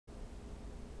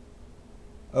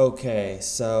Okay,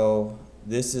 so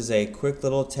this is a quick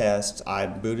little test. I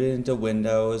booted into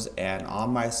Windows, and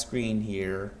on my screen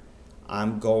here,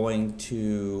 I'm going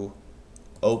to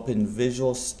open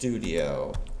Visual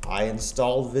Studio. I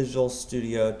installed Visual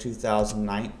Studio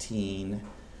 2019,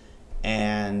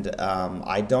 and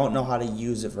I don't know how to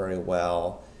use it very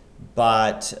well,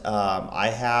 but I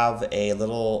have a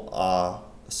little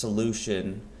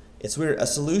solution. It's weird. A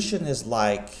solution is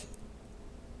like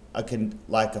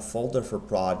a folder for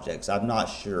projects. I'm not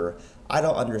sure. I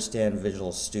don't understand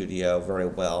Visual Studio very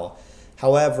well.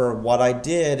 However, what I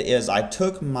did is I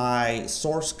took my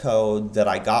source code that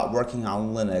I got working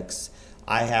on Linux.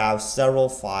 I have several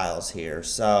files here.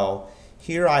 So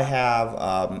here I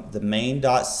have the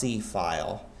main.c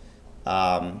file,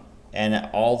 and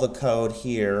all the code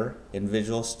here in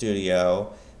Visual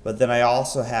Studio. But then I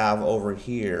also have over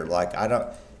here, like I don't,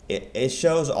 it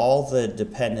shows all the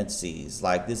dependencies.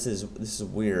 Like this is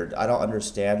weird. I don't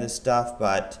understand this stuff,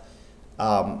 but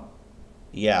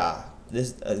yeah,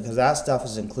 this because that stuff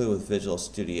is included with Visual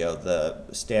Studio, the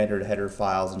standard header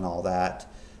files and all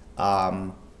that.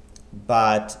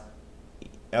 But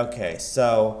okay,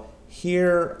 so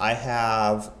here I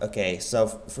have, okay, so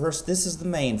first this is the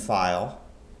main file,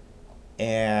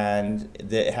 and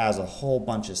it has a whole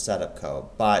bunch of setup code,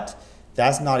 but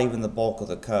that's not even the bulk of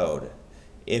the code.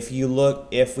 If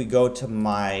we go to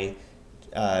my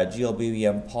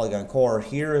GLBBM Polygon Core,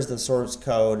 here is the source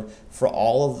code for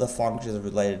all of the functions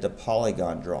related to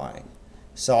polygon drawing.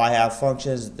 So I have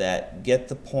functions that get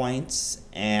the points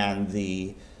and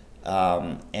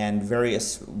and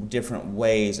various different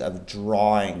ways of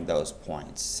drawing those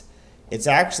points. It's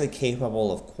actually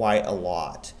capable of quite a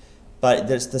lot. But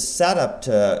the setup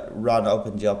to run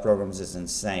OpenGL programs is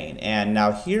insane. And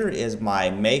now here is my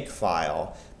make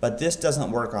file, but this doesn't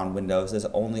work on Windows. This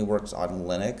only works on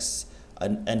Linux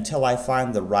until I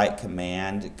find the right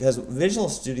command, because Visual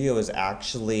Studio is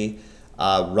actually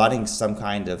running some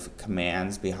kind of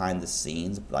commands behind the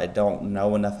scenes, but I don't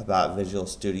know enough about Visual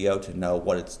Studio to know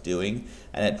what it's doing,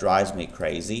 and it drives me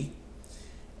crazy.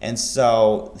 And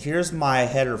so here's my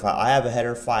header file. I have a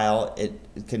header file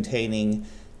containing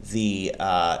the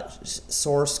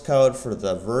source code for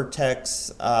the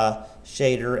vertex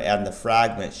shader and the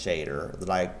fragment shader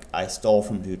that I stole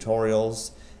from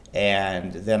tutorials.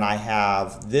 And then I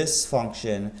have this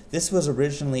function. This was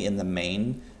originally in the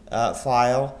main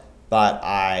file, but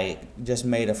I just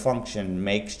made a function,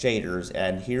 make shaders,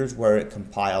 and here's where it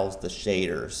compiles the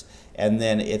shaders. And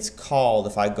then it's called,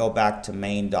 if I go back to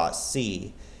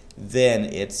main.c, then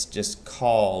it's just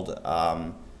called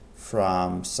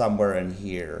from somewhere in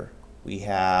here. We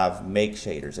have make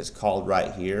shaders. It's called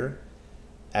right here.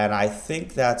 And I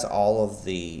think that's all of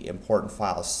the important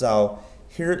files. So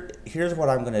here's what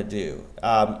I'm going to do.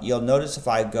 You'll notice if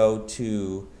I go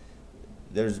to,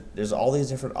 there's all these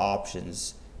different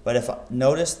options. But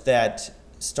notice that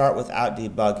start without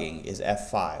debugging is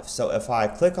F5. So if I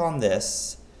click on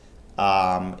this,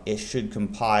 it should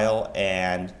compile,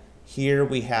 and here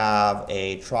we have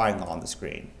a triangle on the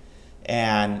screen.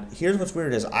 And here's what's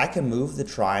weird is I can move the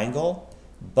triangle,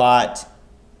 but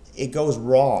it goes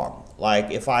wrong.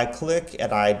 Like if I click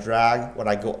and I drag, when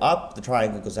I go up, the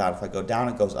triangle goes down. If I go down,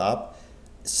 it goes up.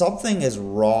 Something is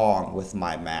wrong with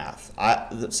my math.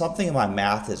 Something in my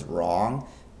math is wrong,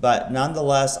 but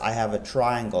nonetheless, I have a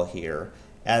triangle here.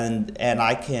 And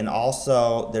I can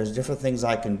also, there's different things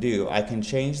I can do. I can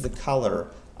change the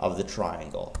color of the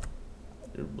triangle.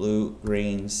 Blue,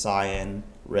 green, cyan,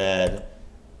 red,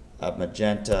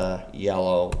 magenta,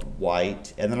 yellow,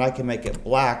 white, and then I can make it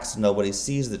black so nobody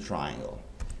sees the triangle.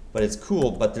 But it's cool,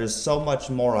 but there's so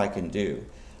much more I can do.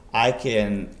 I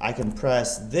can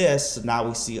press this, so now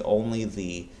we see only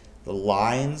the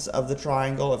lines of the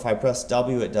triangle. If I press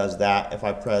W, it does that. If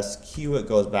I press Q, it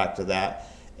goes back to that.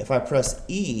 If I press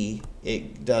E,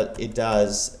 it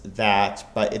does that,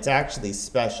 but it's actually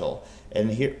special. And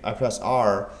here I press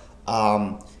R,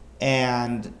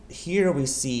 and here we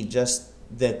see just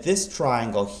that this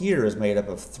triangle here is made up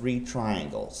of 3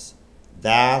 triangles.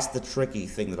 That's the tricky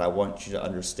thing that I want you to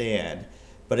understand,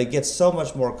 but it gets so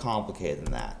much more complicated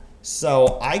than that.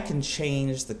 So I can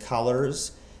change the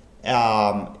colors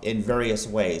in various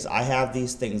ways. I have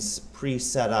these things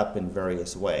pre-set up in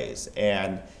various ways,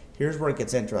 and here's where it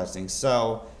gets interesting.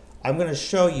 So I'm going to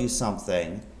show you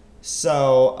something.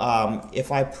 So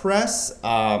if I press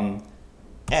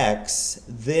X,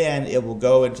 then it will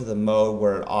go into the mode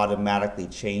where it automatically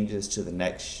changes to the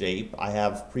next shape. I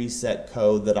have preset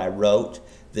code that I wrote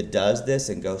that does this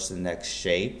and goes to the next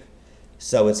shape.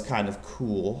 So it's kind of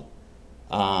cool.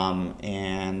 But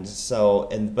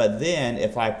then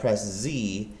if I press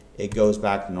Z, it goes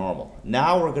back to normal.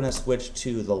 Now we're going to switch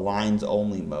to the lines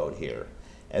only mode here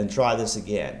and try this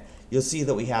again. You'll see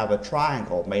that we have a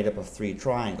triangle made up of 3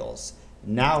 triangles.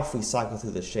 Now if we cycle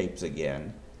through the shapes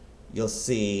again, you'll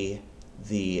see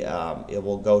it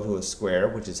will go to a square,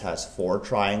 which has 4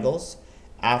 triangles.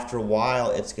 After a while,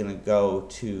 it's going to go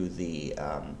to the,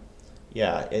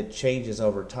 it changes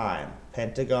over time.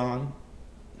 Pentagon,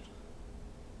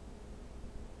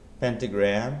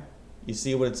 pentagram. You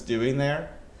see what it's doing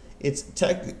there? It's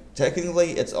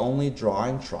technically it's only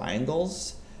drawing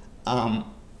triangles,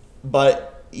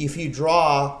 but if you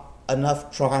draw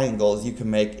enough triangles, you can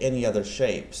make any other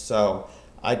shape. So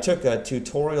I took a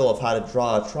tutorial of how to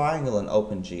draw a triangle in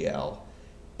OpenGL,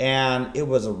 and it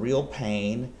was a real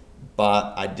pain,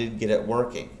 but I did get it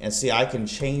working. And see, I can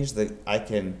change the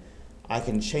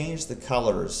change the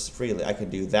colors freely. I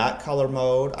can do that color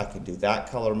mode, I can do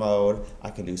that color mode, I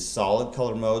can do solid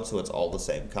color mode, so it's all the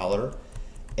same color.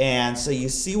 And so you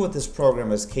see what this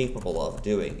program is capable of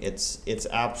doing. It's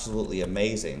absolutely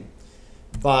amazing.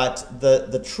 But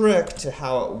the trick to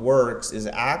how it works is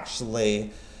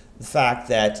actually the fact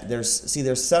that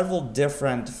there's several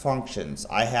different functions.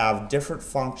 I have different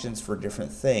functions for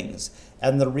different things.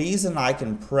 And the reason I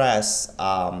can press,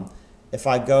 if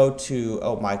I go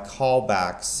to my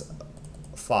callbacks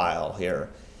file here,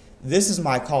 this is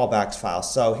my callbacks file.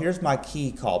 So here's my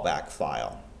key callback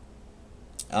file.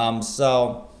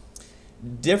 So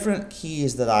different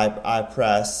keys that I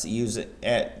press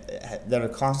that are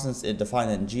constants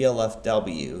defined in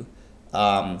GLFW,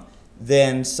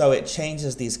 then so it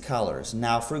changes these colors.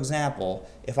 Now, for example,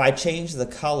 if I change the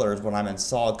colors when I'm in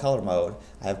solid color mode,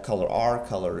 I have color R,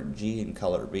 color G, and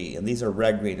color B, and these are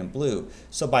red, green, and blue.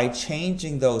 So by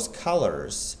changing those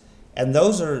colors, and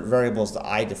those are variables that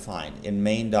I define in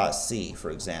main.c, for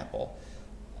example,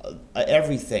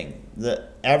 everything,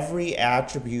 every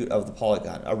attribute of the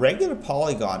polygon. A regular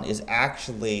polygon is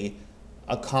actually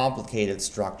a complicated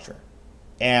structure,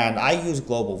 and I use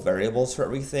global variables for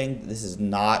everything. This is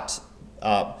not,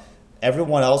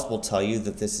 everyone else will tell you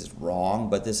that this is wrong,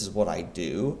 but this is what I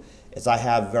do, is I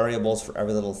have variables for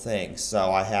every little thing.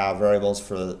 So I have variables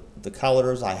for the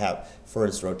colors, I have for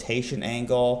its rotation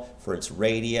angle, for its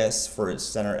radius, for its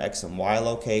center X and Y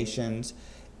locations,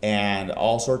 and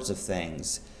all sorts of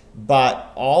things.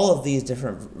 But all of these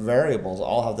different variables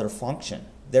all have their function.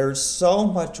 There's so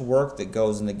much work that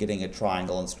goes into getting a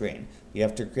triangle on screen. You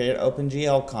have to create an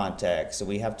OpenGL context, and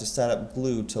we have to set up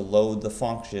glue to load the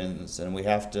functions, and we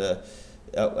have to,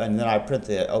 and then I print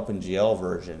the OpenGL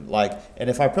version. And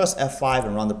if I press F5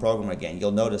 and run the program again,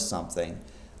 you'll notice something.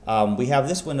 We have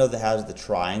this window that has the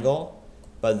triangle,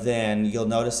 but then you'll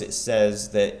notice it says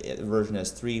that the version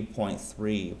is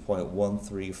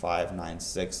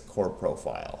 3.3.13596 core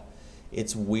profile.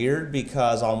 It's weird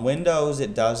because on Windows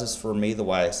it does this for me the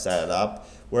way I set it up,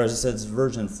 whereas it says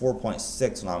version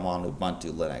 4.6 when I'm on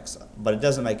Ubuntu Linux. But it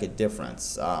doesn't make a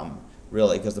difference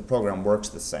really, because the program works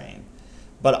the same.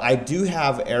 But I do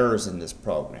have errors in this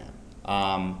program.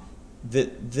 And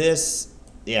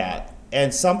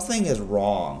something is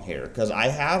wrong here, because I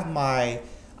have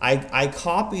I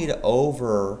copied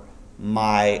over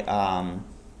my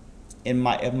in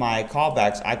my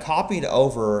callbacks, I copied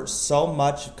over so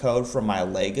much code from my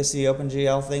legacy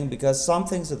OpenGL thing, because some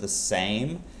things are the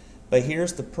same, but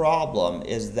here's the problem,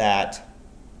 is that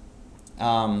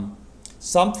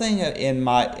something in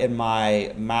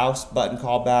my mouse button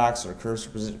callbacks or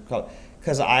cursor position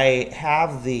because I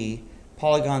have the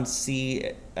polygon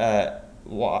C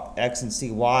X and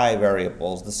CY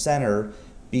variables, the center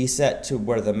be set to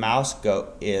where the mouse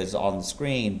is on the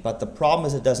screen, but the problem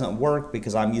is it doesn't work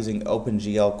because I'm using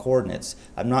OpenGL coordinates.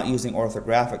 I'm not using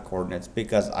orthographic coordinates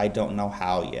because I don't know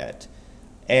how yet.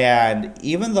 And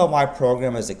even though my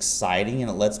program is exciting and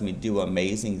it lets me do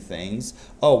amazing things,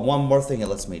 oh, one more thing it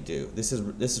lets me do. This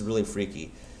is really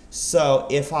freaky. So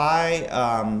if I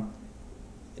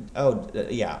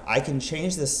I can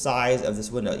change the size of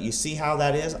this window. You see how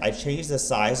that is? I change the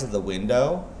size of the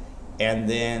window, and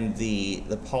then the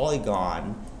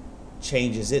polygon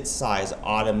changes its size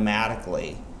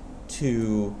automatically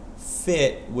to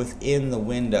fit within the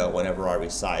window whenever I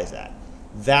resize that.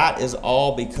 That is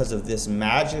all because of this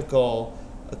magical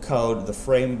code, the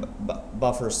frame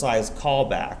buffer size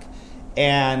callback.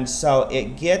 And so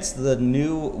it gets the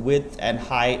new width and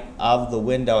height of the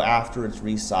window after it's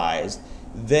resized.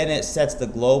 Then it sets the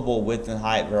global width and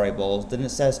height variables. Then it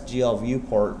sets GL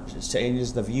viewport,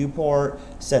 changes the viewport,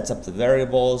 sets up the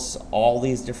variables, all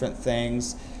these different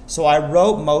things. So I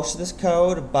wrote most of this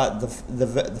code, but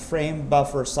the frame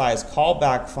buffer size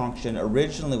callback function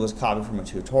originally was copied from a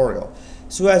tutorial.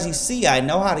 So as you see, I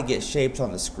know how to get shapes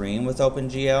on the screen with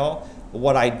OpenGL,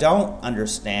 What I don't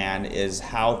understand is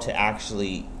how to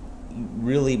actually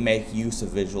really make use of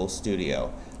Visual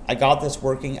Studio. I got this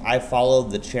working. I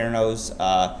followed the Cherno's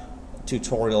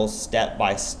tutorials step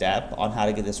by step on how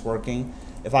to get this working.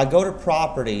 If I go to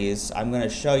properties, I'm going to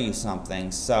show you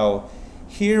something. So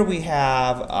here we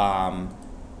have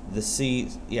the C,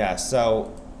 yeah,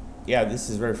 so yeah, this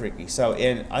is very freaky. So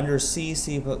under C,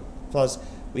 C++,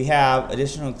 we have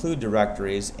additional include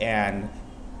directories, and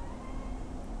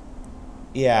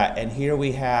yeah, and here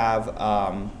we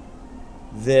have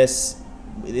this,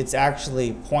 it's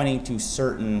actually pointing to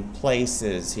certain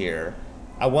places here.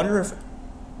 I wonder if,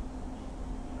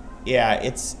 yeah,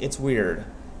 it's weird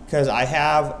because I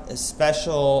have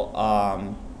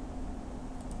special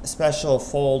special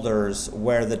folders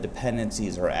where the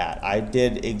dependencies are at. I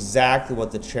did exactly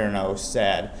what the Cherno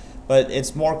said, but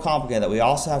it's more complicated. That we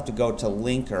also have to go to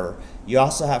linker. You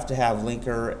also have to have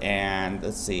linker, and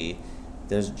let's see,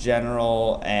 there's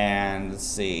general, and let's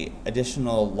see,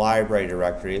 additional library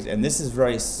directories, and this is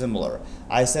very similar.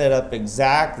 I set it up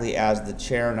exactly as the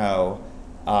Cherno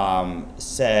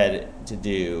said to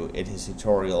do in his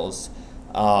tutorials.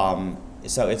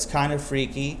 So it's kind of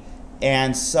freaky.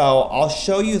 And so I'll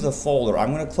show you the folder.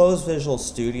 I'm going to close Visual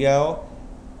Studio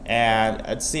and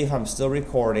let's see if I'm still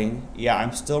recording. Yeah,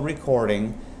 I'm still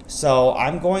recording. So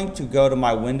I'm going to go to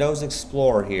my Windows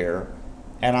Explorer here,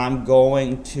 and I'm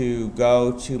going to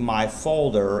go to my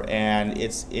folder, and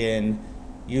it's in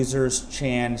users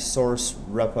chan source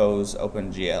repos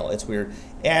OpenGL. It's weird.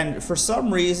 And for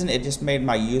some reason it just made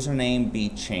my username be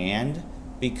Chand,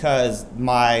 because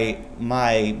my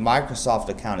Microsoft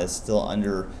account is still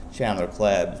under Chandler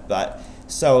Klebs. But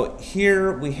so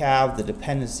here we have the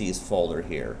dependencies folder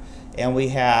here, and we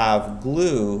have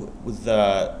glue with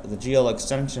the GL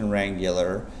extension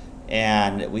wrangler,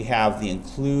 and we have the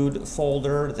include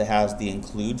folder that has the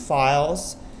include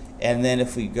files, and then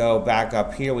if we go back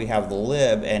up here we have the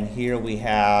lib, and here we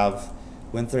have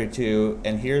Win32,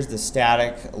 and here's the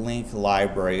static link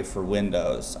library for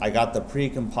Windows. I got the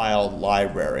pre-compiled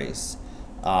libraries,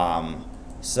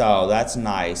 so that's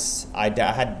nice. I had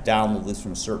to download this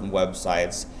from certain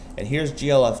websites, and here's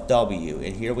GLFW,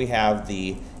 and here we have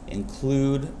the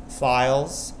include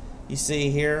files you see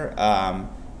here,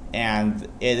 and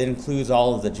it includes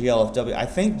all of the GLFW. I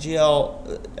think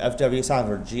GLFW stands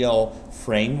for GL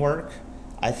framework.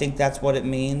 I think that's what it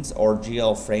means, or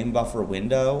GL frame buffer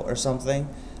window or something,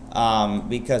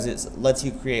 because it lets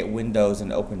you create windows in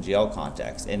OpenGL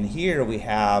context. And here we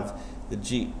have the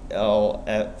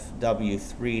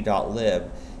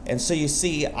glfw3.lib. And so you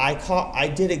see, I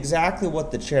did exactly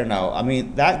what the Cherno, I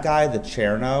mean, that guy, the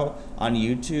Cherno on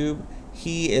YouTube,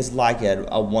 he is like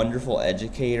a wonderful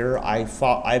educator.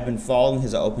 I've been following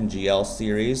his OpenGL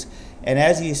series, and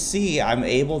as you see, I'm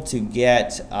able to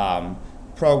get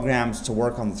programs to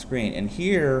work on the screen. And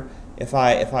here, if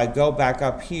I go back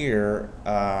up here,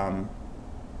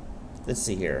 let's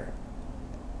see here.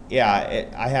 Yeah,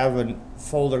 I have a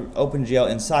folder OpenGL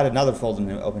inside another folder in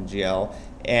OpenGL,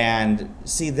 and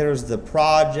see there's the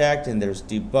project, and there's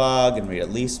debug and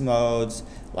release modes.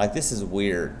 Like, this is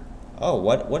weird. Oh,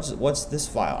 what's this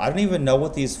file? I don't even know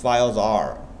what these files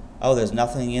are. Oh, there's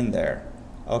nothing in there.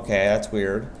 Okay, that's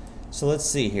weird. So let's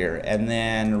see here, and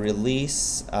then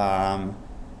release.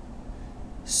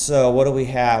 So what do we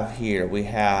have here? We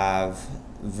have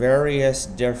various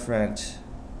different.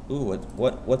 Ooh,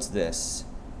 what's this?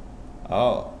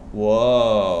 Oh,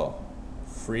 whoa,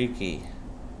 freaky.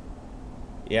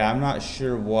 Yeah, I'm not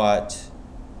sure what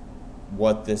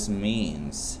this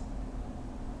means.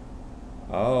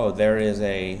 Oh, there is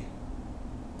a.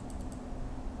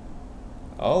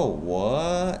 Oh,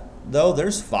 what? No,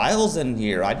 there's files in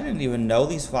here. I didn't even know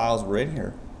these files were in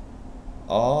here.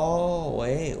 Oh,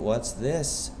 wait, what's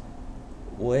this?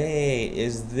 Wait,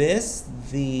 is this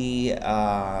the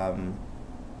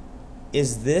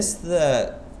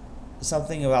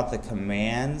something about the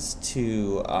commands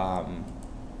to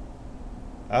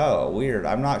oh, weird.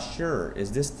 I'm not sure.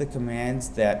 Is this the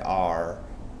commands that are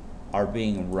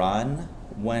being run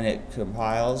when it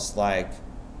compiles? Like,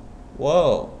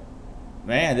 whoa,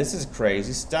 man, this is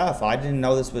crazy stuff. I didn't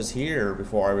know this was here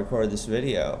before I recorded this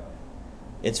video.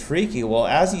 It's freaky. Well,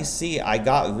 as you see, I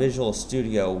got Visual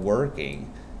Studio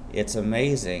working. It's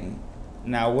amazing.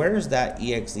 Now, where's that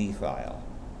exe file?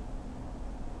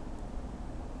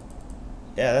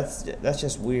 Yeah, that's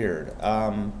just weird.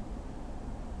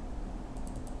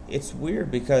 It's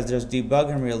weird because there's debug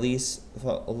and release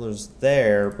folders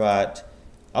there, but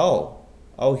oh,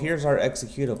 here's our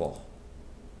executable.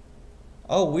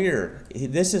 Oh, weird.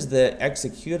 This is the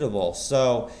executable.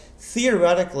 So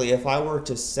theoretically, if I were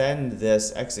to send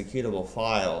this executable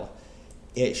file,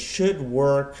 it should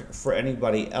work for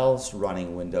anybody else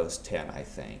running Windows 10, I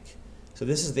think. So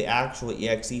this is the actual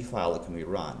exe file that can be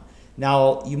run.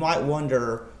 Now, you might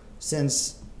wonder,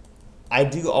 since I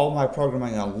do all my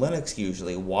programming on Linux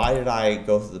usually, why did I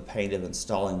go through the pain of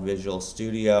installing Visual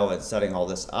Studio and setting all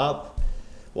this up?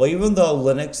 Well, even though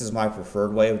Linux is my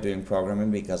preferred way of doing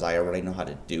programming because I already know how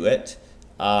to do it,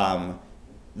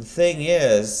 the thing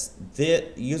is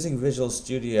that using Visual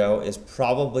Studio is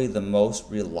probably the most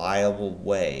reliable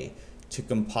way to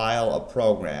compile a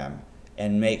program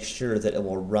and make sure that it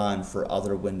will run for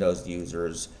other Windows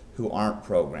users who aren't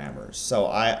programmers. So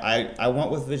I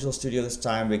went with Visual Studio this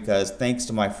time because thanks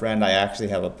to my friend, I actually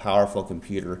have a powerful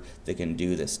computer that can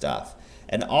do this stuff.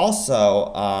 And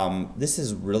also, this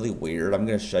is really weird. I'm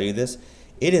going to show you this.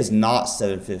 It is not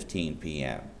 7:15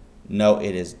 p.m. No,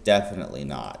 it is definitely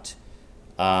not.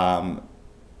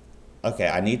 Okay,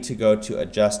 I need to go to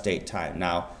adjust date time.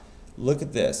 Now, look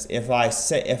at this. If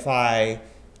I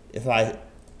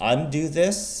undo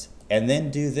this and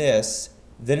then do this,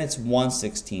 then it's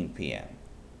 1:16 p.m.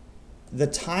 The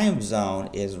time zone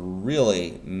is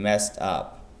really messed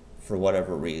up for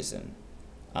whatever reason.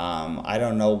 I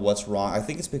don't know what's wrong. I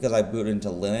think it's because I boot into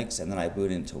Linux and then I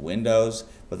boot into Windows,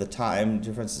 but the time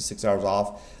difference is 6 hours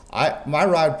off. My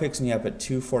ride picks me up at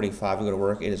 2:45 to go to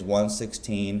work. It is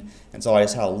 1:16, and so I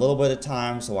just had a little bit of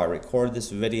time, so I recorded this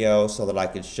video so that I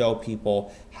could show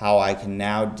people how I can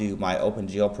now do my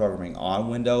OpenGL programming on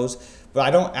Windows, but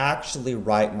I don't actually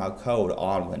write my code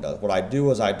on Windows. What I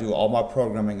do is I do all my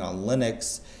programming on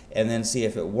Linux and then see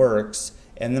if it works,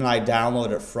 and then I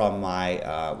download it from my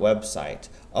website.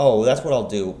 Oh, that's what I'll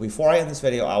do. Before I end this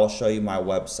video, I will show you my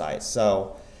website.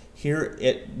 So here,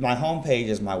 my home page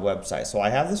is my website. So I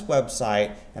have this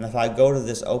website, and if I go to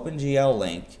this OpenGL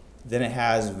link, then it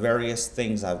has various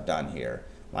things I've done here.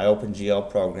 My OpenGL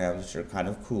programs, which are kind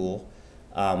of cool.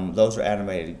 Those are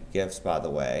animated GIFs, by the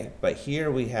way. But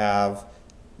here we have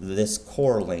this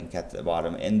core link at the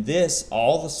bottom, and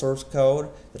all the source code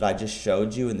that I just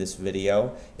showed you in this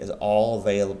video is all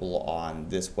available on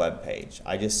this web page.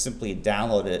 I just simply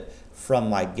download it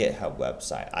from my GitHub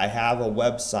website. I have a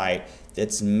website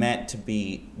that's meant to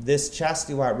be, this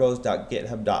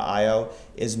chastitywhiterose.github.io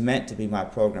is meant to be my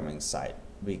programming site,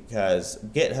 because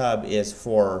GitHub is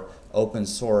for open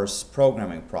source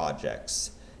programming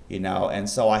projects, you know, and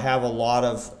so I have a lot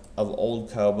of old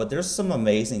code, but there's some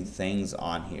amazing things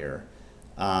on here.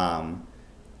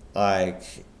 Like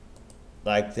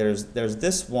there's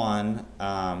this one,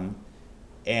 and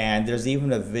there's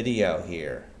even a video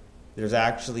here. There's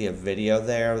actually a video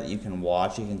there that you can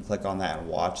watch. You can click on that and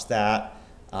watch that.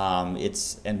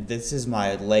 And this is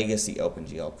my legacy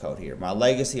OpenGL code here. My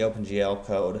legacy OpenGL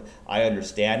code, I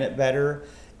understand it better,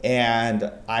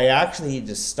 and I actually need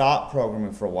to stop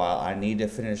programming for a while. I need to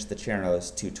finish the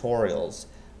channel's tutorials.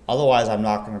 Otherwise, I'm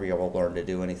not going to be able to learn to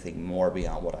do anything more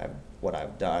beyond what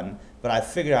I've done. But I've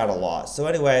figured out a lot. So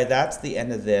anyway, that's the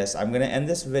end of this. I'm going to end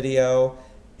this video.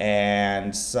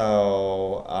 And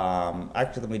so,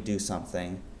 actually, let me do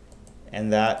something.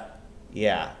 And that,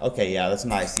 yeah, okay, yeah, that's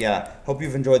nice. Yeah, hope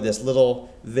you've enjoyed this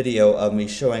little video of me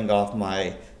showing off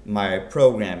my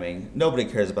programming. Nobody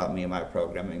cares about me and my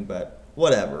programming, but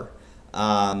whatever.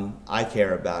 I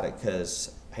care about it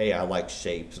because, hey, I like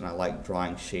shapes and I like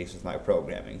drawing shapes with my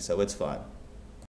programming, so it's fun.